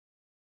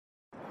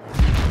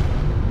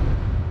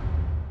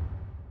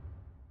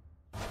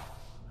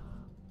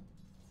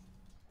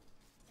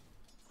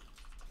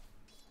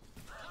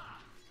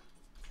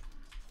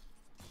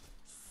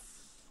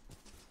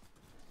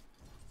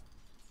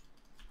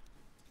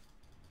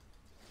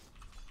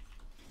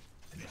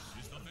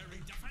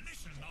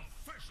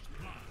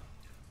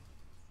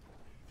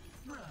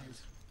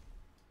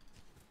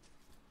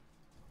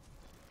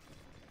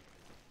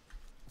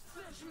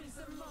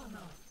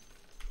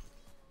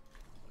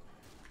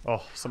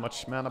Oh, so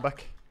much mana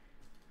back.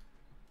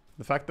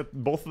 The fact that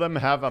both of them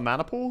have a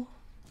mana pool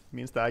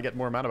means that I get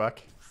more mana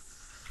back.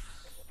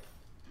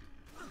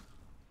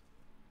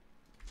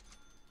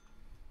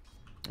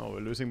 Oh, we're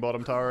losing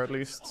bottom tower at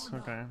least.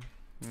 Okay.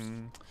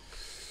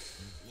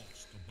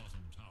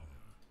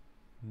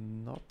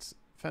 Not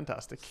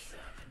fantastic.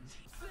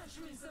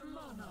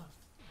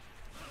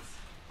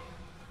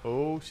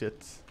 Oh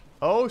shit.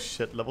 Oh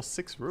shit, level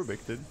 6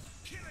 Rubik, dude.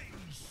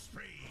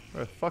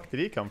 Where the fuck did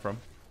he come from?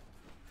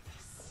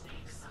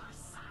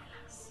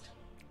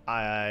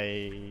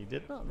 I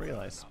did not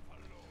realize.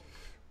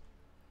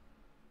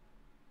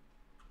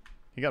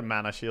 He got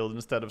mana shield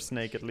instead of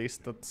snake at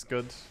least, that's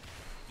good.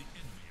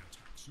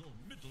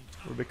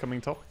 Rubik coming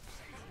top.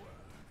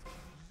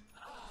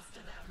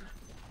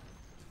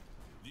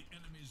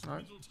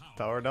 Alright,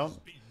 tower down.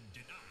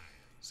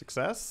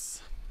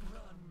 Success.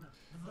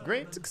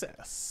 Great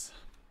success.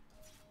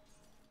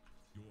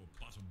 Your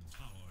bottom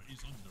tower is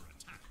under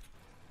attack.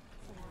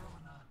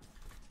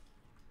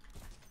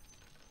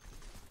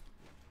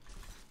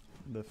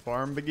 The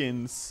farm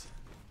begins.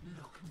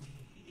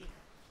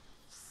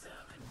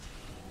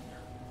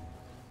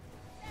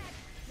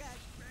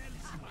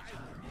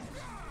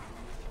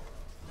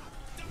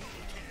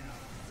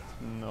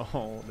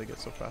 No, they get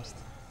so fast.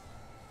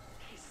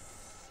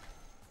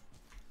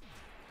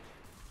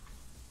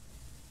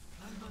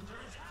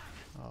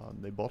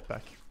 They bought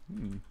back.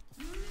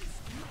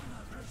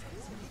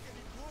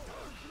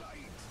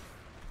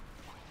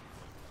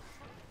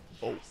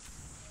 Oh,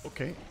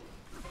 okay.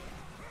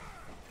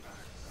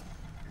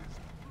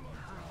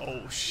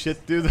 Oh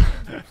shit, dude.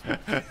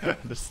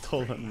 The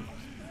stolen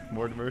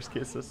Mortimer's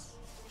kisses.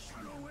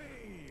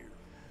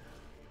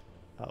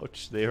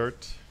 Ouch, they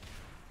hurt.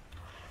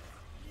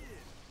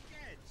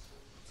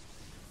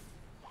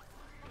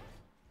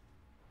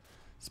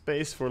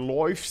 Space for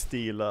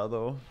lifesteal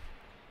though.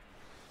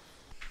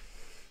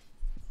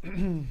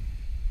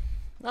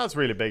 That's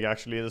really big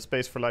actually. The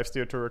space for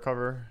lifesteal to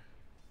recover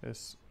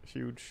is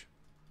huge.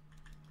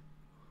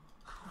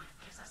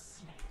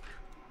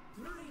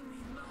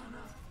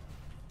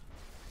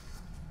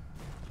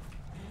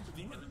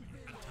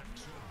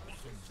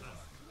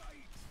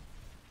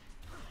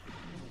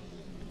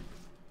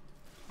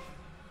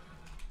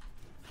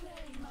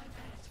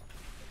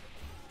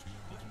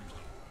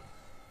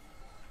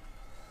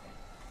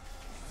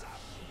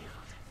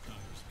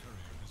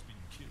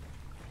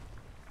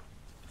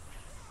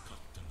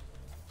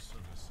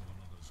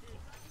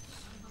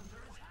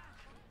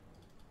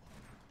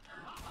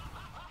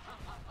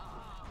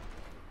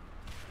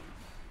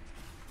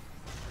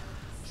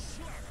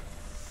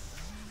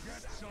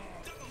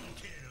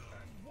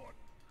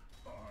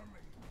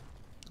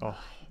 Oh,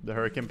 the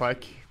Hurricane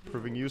Pike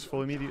proving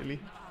useful immediately.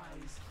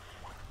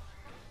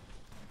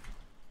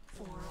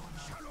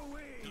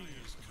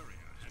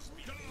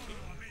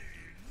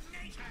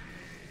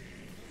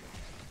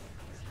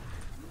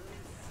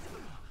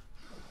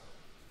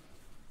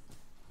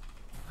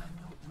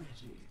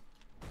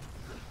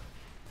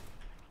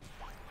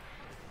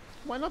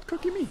 Why not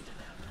cookie me?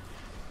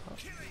 Oh,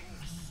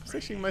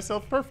 stitching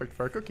myself perfect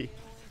for a cookie.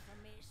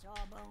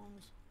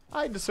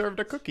 I deserved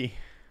a cookie.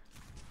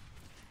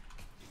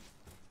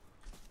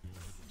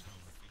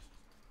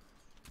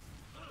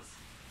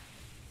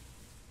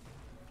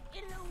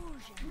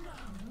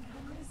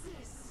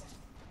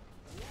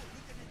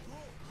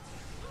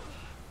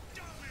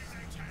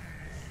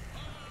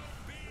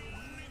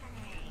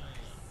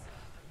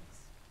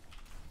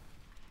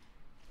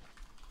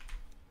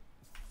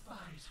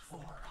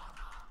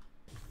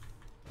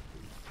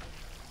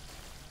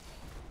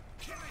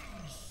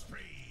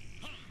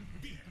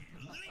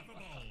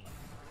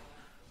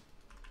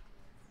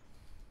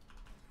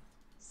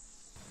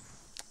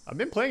 I've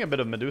been playing a bit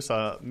of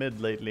Medusa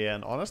mid lately,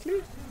 and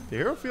honestly, the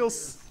hero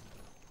feels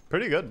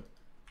pretty good.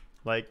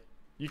 Like,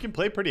 you can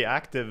play pretty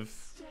active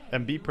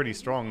and be pretty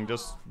strong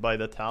just by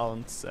the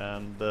talents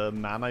and the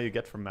mana you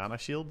get from Mana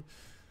Shield.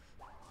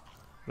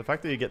 The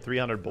fact that you get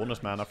 300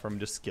 bonus mana from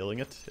just skilling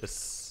it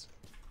is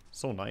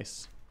so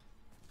nice.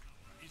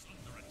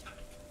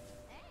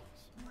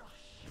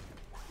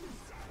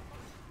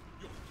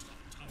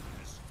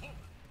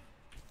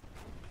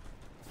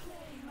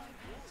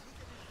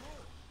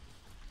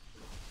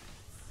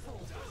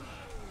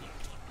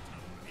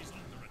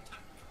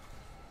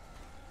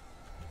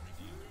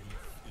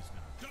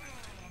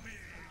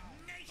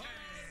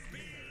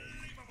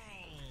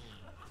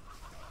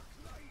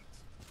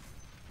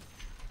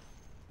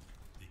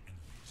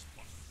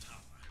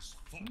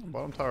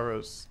 Bottom tower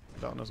is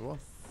down as well.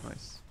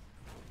 Nice.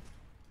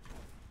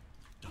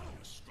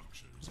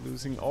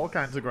 Losing all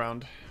kinds of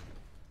ground.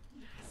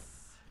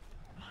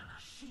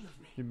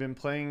 You've been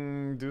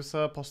playing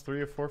DUSA plus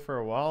 3 or 4 for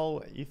a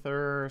while.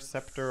 Ether,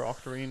 Scepter,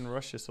 Octarine,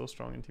 Rush is so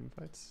strong in team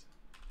fights.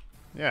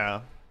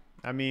 Yeah,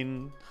 I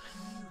mean,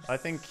 I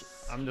think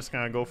I'm just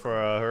gonna go for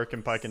a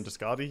Hurricane Pike and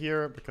Discardi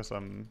here because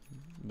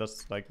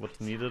that's like what's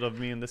needed of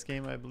me in this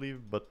game, I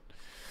believe. But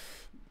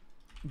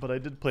I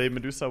did play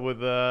Medusa with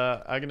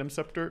Aghanim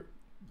Scepter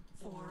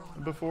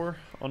before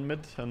on mid,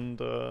 and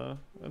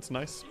it's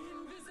nice.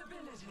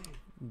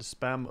 The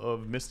spam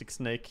of Mystic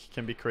Snake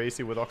can be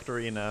crazy with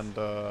Octarine and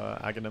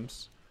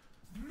Aghanims.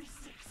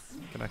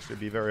 Can actually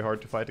be very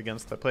hard to fight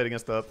against. I played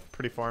against a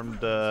pretty farmed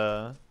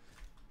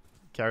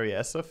carry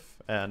SF,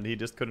 and he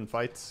just couldn't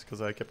fight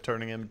because I kept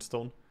turning him to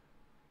stone.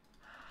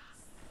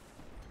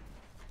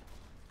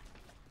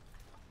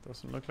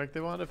 Doesn't look like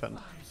they want to defend.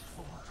 The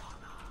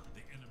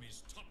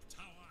enemy's top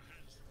tower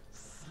has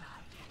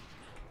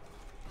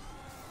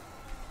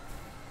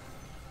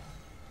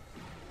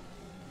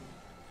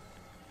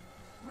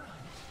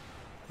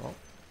Well,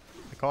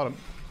 I caught him.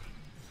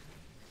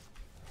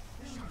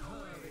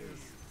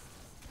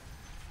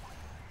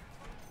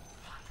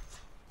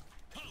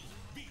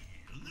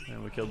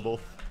 And we killed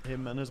both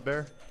him and his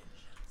bear.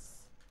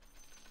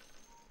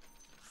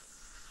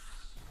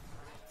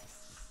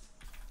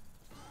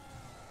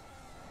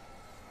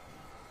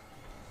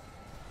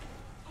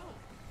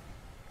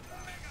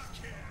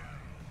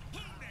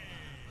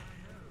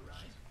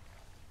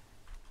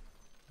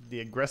 The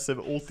aggressive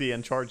ulti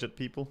and charge at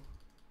people.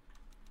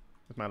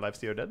 Is my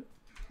lifesteal dead?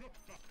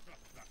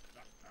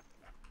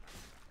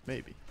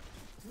 Maybe.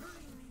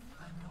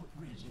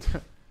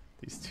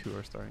 These two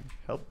are starting.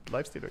 Help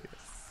lifesteal, I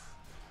guess.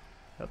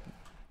 Help him.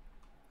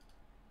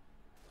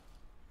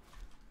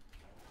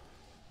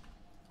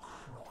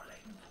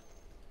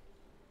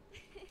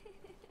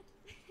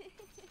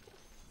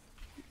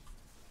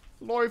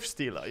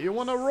 Lifestealer, you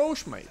want a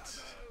roche,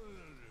 mate?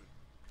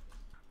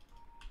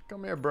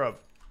 Come here, bruv.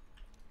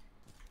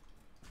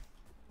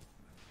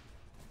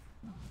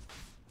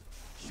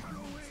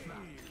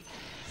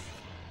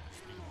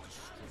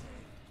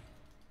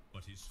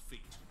 but his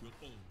fate will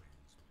always.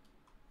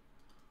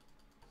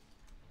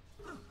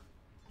 Your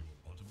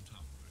bottom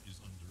tower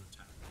is under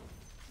attack.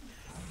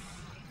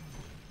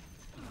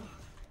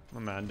 My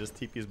man just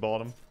TP's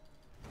bottom.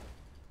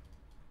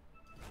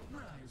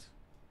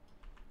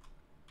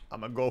 I'm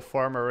gonna go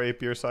farm a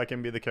rapier so I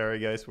can be the carry,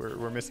 guys.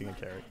 We're missing a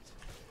carry.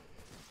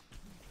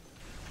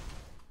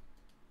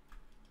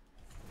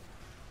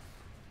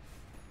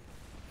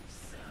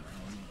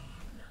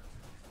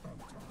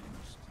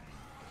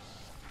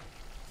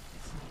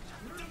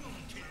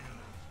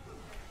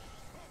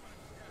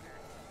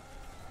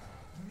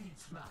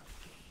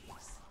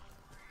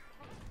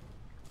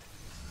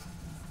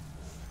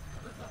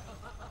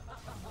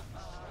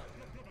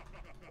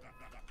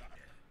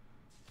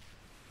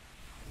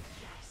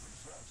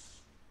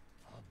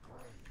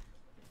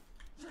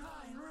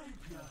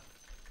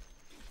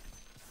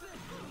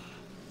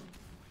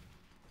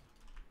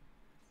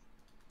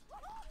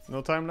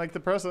 No time like the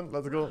present.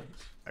 Let's go.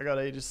 I got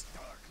ages.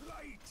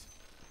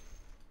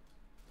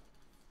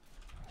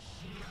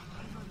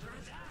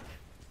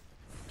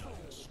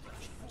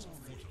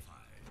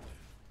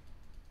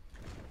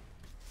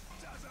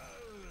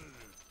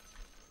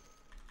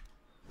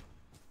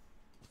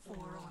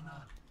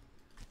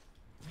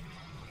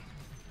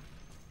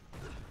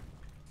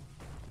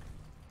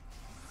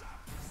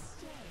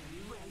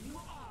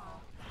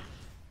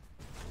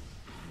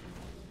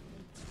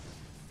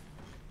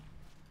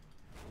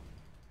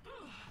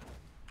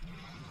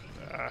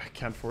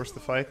 Can't force the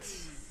fight.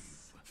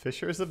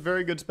 Fissure is a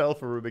very good spell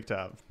for Rubik to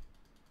have.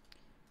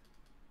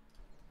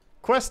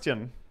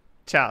 Question,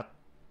 chat.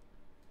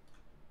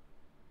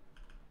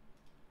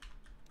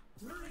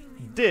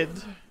 Did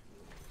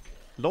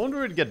Lone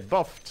Druid get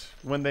buffed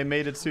when they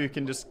made it so you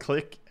can just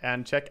click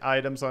and check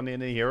items on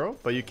any hero,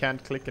 but you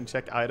can't click and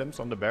check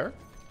items on the bear?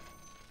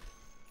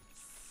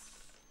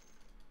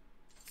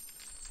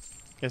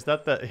 Is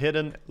that the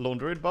hidden Lone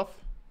Druid buff?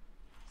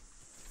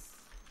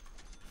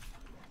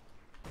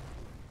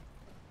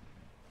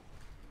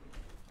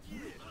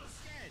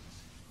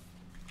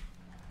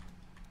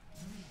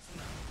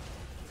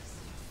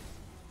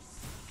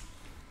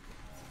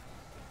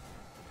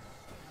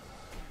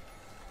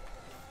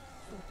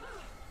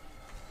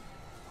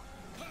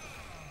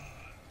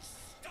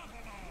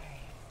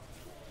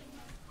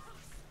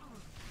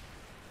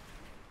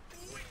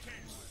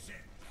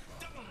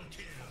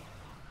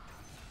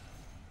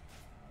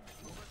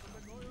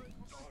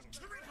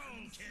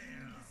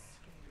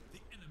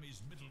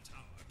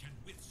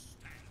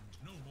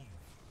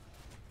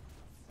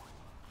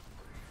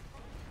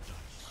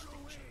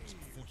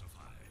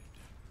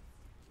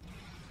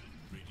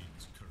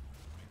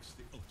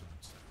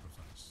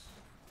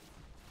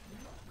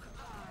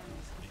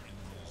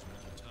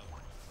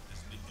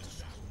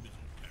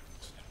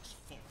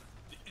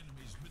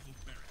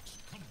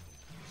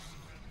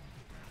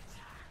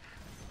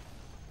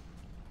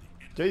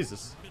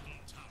 Jesus.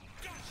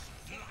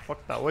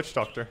 Fuck that witch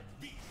doctor.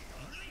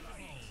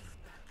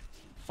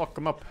 Fuck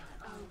him up.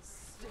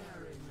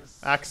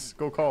 Axe,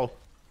 go call.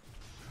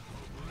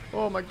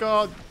 Oh my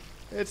god.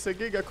 It's a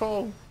giga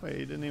call. Wait,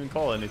 he didn't even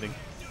call anything.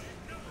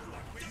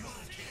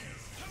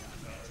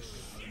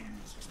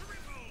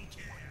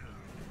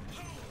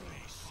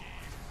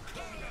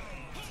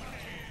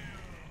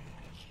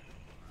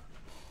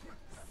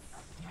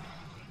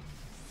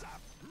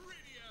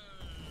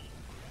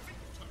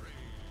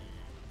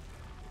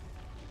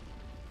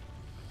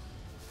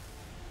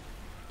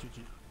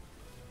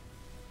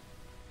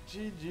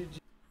 GG.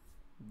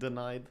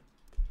 Denied.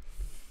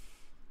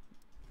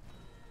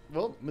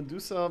 Well,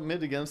 Medusa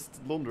mid against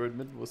Lone Druid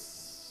mid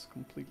was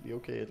completely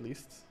okay at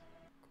least.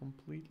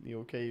 Completely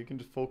okay. You can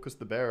just focus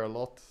the bear a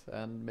lot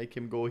and make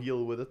him go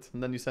heal with it.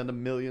 And then you send a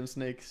million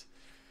snakes.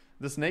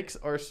 The snakes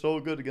are so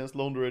good against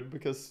Lone Druid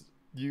because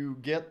you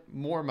get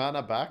more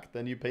mana back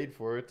than you paid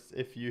for it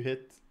if you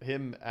hit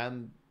him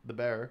and the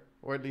bear.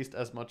 Or at least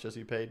as much as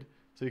you paid.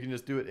 So you can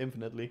just do it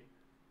infinitely.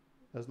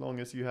 As long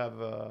as you have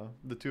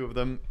the two of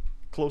them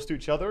close to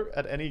each other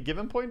at any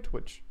given point,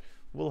 which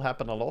will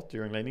happen a lot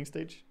during laning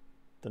stage.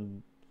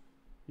 Then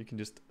you can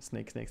just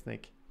snake.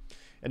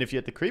 And if you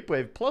hit the creep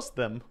wave plus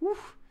them,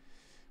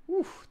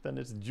 then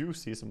it's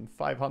juicy. Some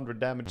 500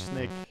 damage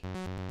snake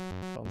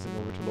bouncing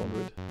over to Lone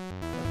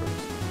Druid.